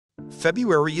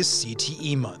February is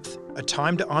CTE month, a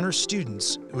time to honor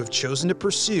students who have chosen to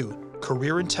pursue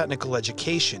career and technical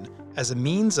education as a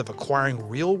means of acquiring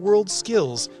real-world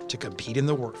skills to compete in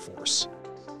the workforce.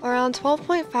 Around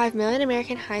 12.5 million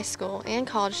American high school and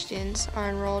college students are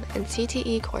enrolled in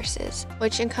CTE courses,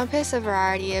 which encompass a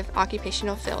variety of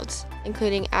occupational fields,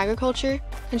 including agriculture,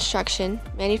 construction,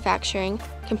 manufacturing,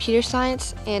 computer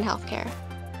science, and healthcare.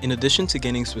 In addition to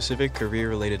gaining specific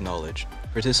career-related knowledge,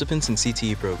 participants in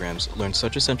CTE programs learn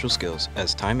such essential skills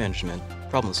as time management,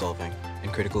 problem solving,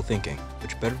 and critical thinking,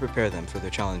 which better prepare them for the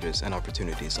challenges and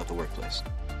opportunities of the workplace.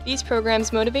 These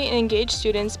programs motivate and engage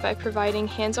students by providing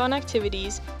hands-on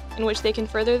activities in which they can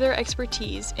further their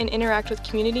expertise and interact with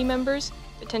community members,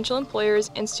 potential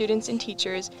employers, and students and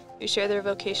teachers who share their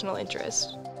vocational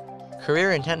interests.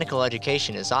 Career and technical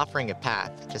education is offering a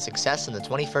path to success in the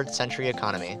 21st century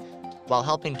economy, while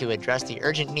helping to address the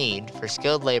urgent need for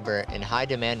skilled labor in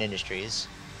high-demand industries.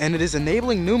 And it is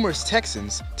enabling numerous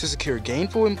Texans to secure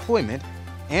gainful employment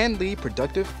and lead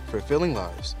productive, fulfilling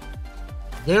lives.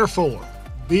 Therefore,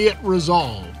 be it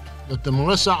resolved that the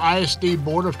Melissa ISD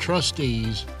Board of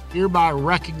Trustees hereby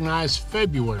recognize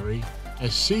February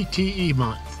as CTE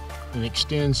Month and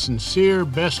extend sincere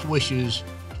best wishes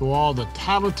to all the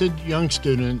talented young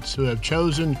students who have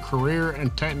chosen career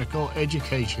and technical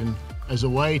education as a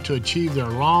way to achieve their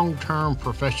long-term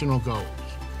professional goals.